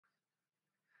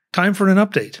Time for an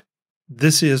update.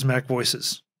 This is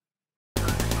MacVoices.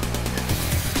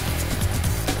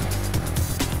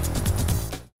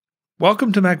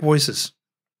 Welcome to MacVoices.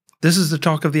 This is the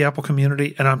talk of the Apple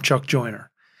community, and I'm Chuck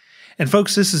Joyner. And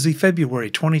folks, this is the February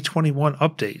 2021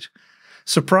 update.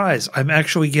 Surprise, I'm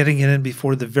actually getting it in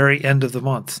before the very end of the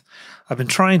month. I've been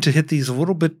trying to hit these a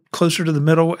little bit closer to the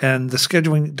middle, and the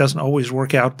scheduling doesn't always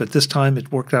work out, but this time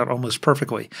it worked out almost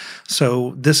perfectly.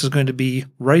 So this is going to be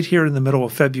right here in the middle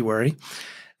of February,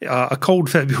 a cold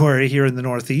February here in the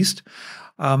Northeast.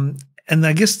 And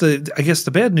I guess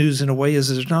the bad news in a way is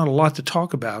there's not a lot to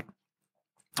talk about.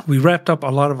 We wrapped up a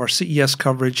lot of our CES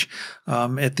coverage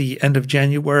at the end of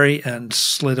January and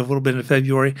slid a little bit into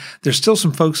February. There's still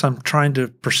some folks I'm trying to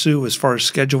pursue as far as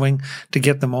scheduling to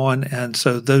get them on, and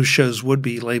so those shows would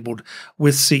be labeled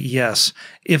with CES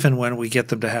if and when we get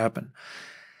them to happen.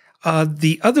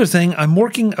 The other thing, I've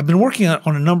been working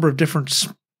on a number of different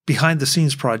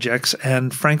behind-the-scenes projects,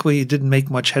 and frankly, it didn't make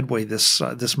much headway this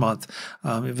month.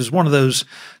 It was one of those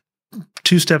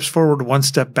 2 steps forward, 1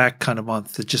 step back kind of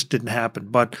month. It just didn't happen.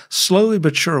 But slowly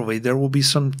but surely, there will be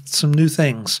some new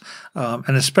things,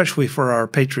 and especially for our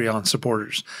Patreon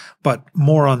supporters. But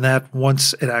more on that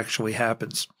once it actually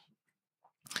happens.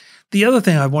 The other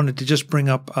thing I wanted to just bring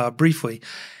up briefly,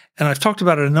 and I've talked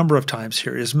about it a number of times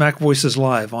here, is MacVoices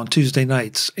Live on Tuesday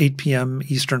nights, 8 p.m.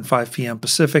 Eastern, 5 p.m.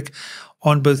 Pacific,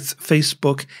 on both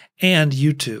Facebook and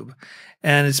YouTube.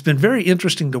 And it's been very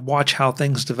interesting to watch how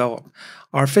things develop.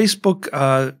 Our Facebook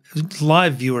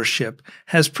live viewership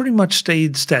has pretty much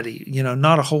stayed steady.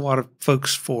 Not a whole lot of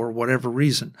folks for whatever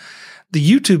reason. The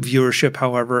YouTube viewership,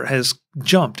 however, has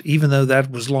jumped, even though that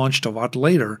was launched a lot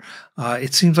later.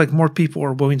 It seems like more people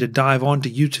are willing to dive onto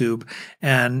YouTube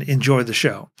and enjoy the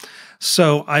show.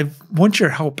 So I want your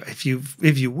help, if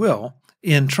you will,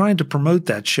 in trying to promote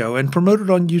that show and promote it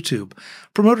on YouTube.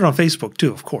 Promote it on Facebook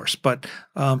too, of course, but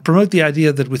promote the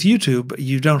idea that with YouTube,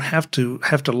 you don't have to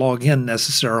log in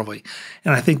necessarily.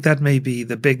 And I think that may be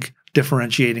the big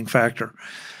differentiating factor.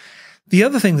 The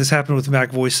other thing that's happened with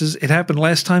MacVoices, it happened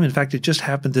last time. In fact, it just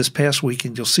happened this past week,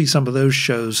 and you'll see some of those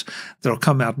shows that'll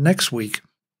come out next week.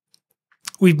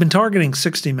 We've been targeting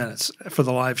 60 minutes for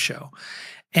the live show.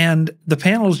 And the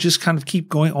panels just kind of keep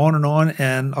going on,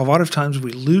 and a lot of times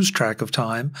we lose track of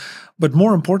time. But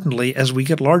more importantly, as we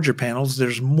get larger panels,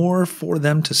 there's more for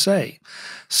them to say.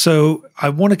 So I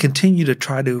want to continue to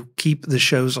try to keep the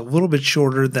shows a little bit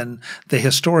shorter than they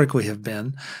historically have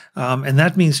been. And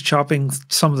that means chopping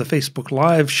some of the Facebook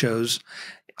Live shows,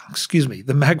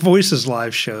 the MacVoices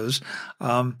Live shows,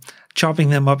 chopping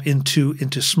them up into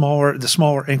the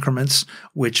smaller increments,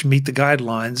 which meet the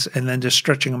guidelines, and then just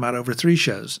stretching them out over 3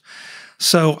 shows.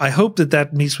 So I hope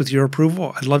that meets with your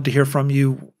approval. I'd love to hear from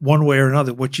you one way or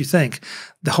another what you think.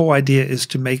 The whole idea is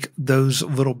to make those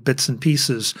little bits and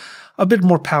pieces a bit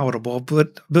more palatable,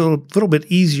 but a little bit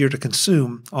easier to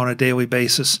consume on a daily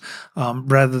basis,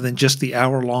 rather than just the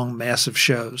hour-long massive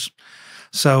shows.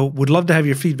 So would love to have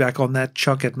your feedback on that,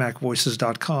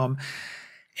 chuck@macvoices.com.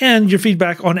 And your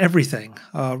feedback on everything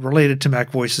related to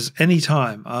MacVoices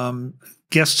anytime.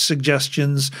 Guest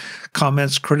suggestions,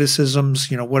 comments, criticisms,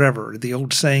 whatever. The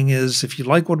old saying is, if you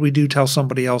like what we do, tell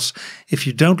somebody else. If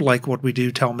you don't like what we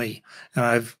do, tell me. And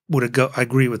I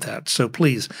agree with that. So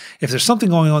please, if there's something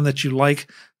going on that you like,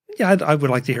 yeah, I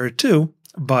would like to hear it too.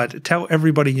 But tell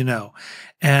everybody you know.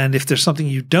 And if there's something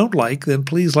you don't like, then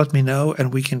please let me know,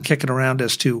 and we can kick it around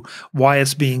as to why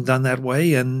it's being done that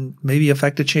way and maybe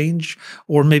affect a change,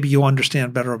 or maybe you'll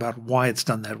understand better about why it's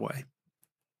done that way.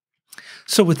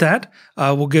 So with that,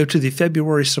 we'll go to the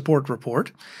February support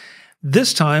report.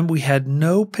 This time we had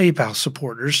no PayPal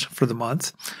supporters for the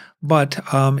month, but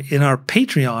in our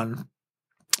Patreon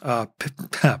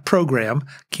program,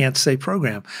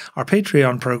 our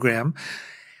Patreon program,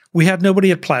 we had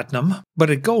nobody at Platinum, but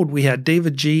at Gold we had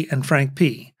David G. and Frank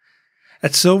P.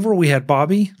 At Silver we had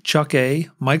Bobby, Chuck A.,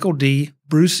 Michael D.,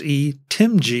 Bruce E.,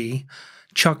 Tim G.,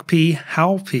 Chuck P.,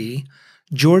 Hal P.,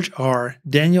 George R.,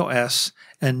 Daniel S.,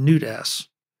 and Newt S.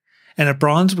 And at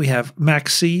Bronze we have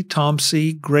Max C., Tom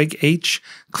C., Greg H.,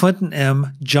 Clinton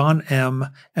M., John M.,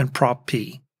 and Prop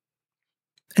P.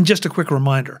 And just a quick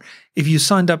reminder, if you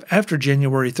signed up after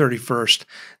January 31st,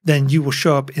 then you will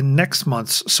show up in next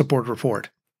month's support report,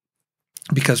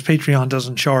 because Patreon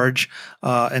doesn't charge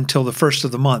until the first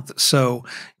of the month. So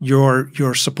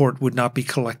your support would not be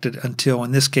collected until,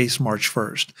 in this case, March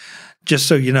 1st. Just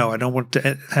so you know, I don't want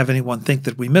to have anyone think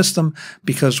that we missed them,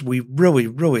 because we really,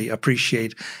 really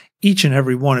appreciate each and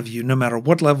every one of you, no matter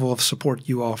what level of support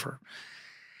you offer.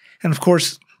 And of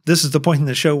course, this is the point in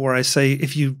the show where I say,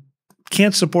 if you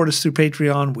can't support us through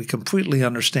Patreon, we completely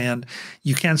understand.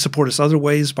 You can support us other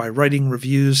ways by writing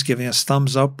reviews, giving us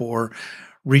thumbs up, or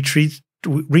retweets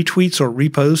or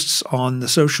reposts on the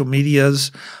social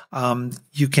medias.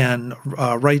 You can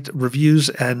write reviews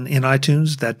in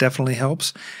iTunes. That definitely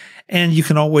helps. And you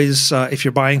can always, if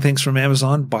you're buying things from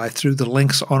Amazon, buy through the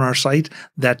links on our site.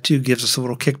 That too gives us a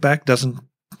little kickback. Doesn't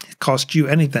cost you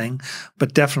anything,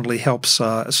 but definitely helps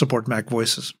support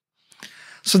MacVoices.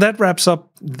 So that wraps up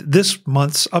this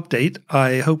month's update.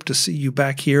 I hope to see you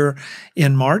back here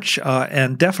in March,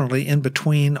 and definitely in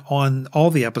between on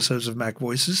all the episodes of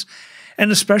MacVoices,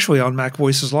 and especially on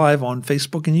MacVoices Live on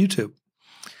Facebook and YouTube.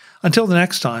 Until the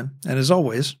next time, and as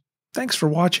always, thanks for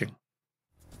watching.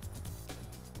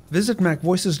 Visit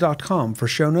MacVoices.com for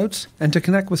show notes and to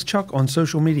connect with Chuck on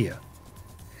social media.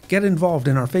 Get involved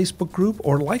in our Facebook group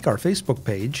or like our Facebook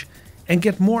page, and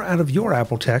get more out of your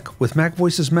Apple tech with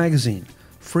MacVoices Magazine,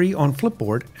 free on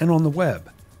Flipboard and on the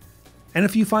web. And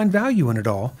if you find value in it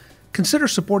all, consider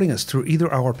supporting us through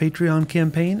either our Patreon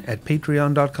campaign at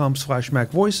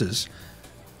patreon.com/MacVoices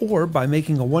or by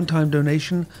making a one-time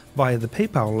donation via the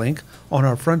PayPal link on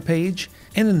our front page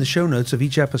and in the show notes of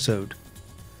each episode.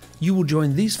 You will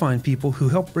join these fine people who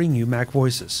help bring you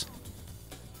MacVoices.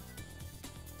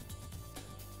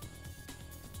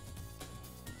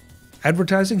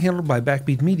 Advertising handled by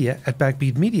Backbeat Media at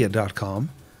backbeatmedia.com.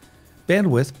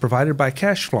 Bandwidth provided by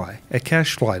CacheFly at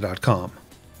cachefly.com.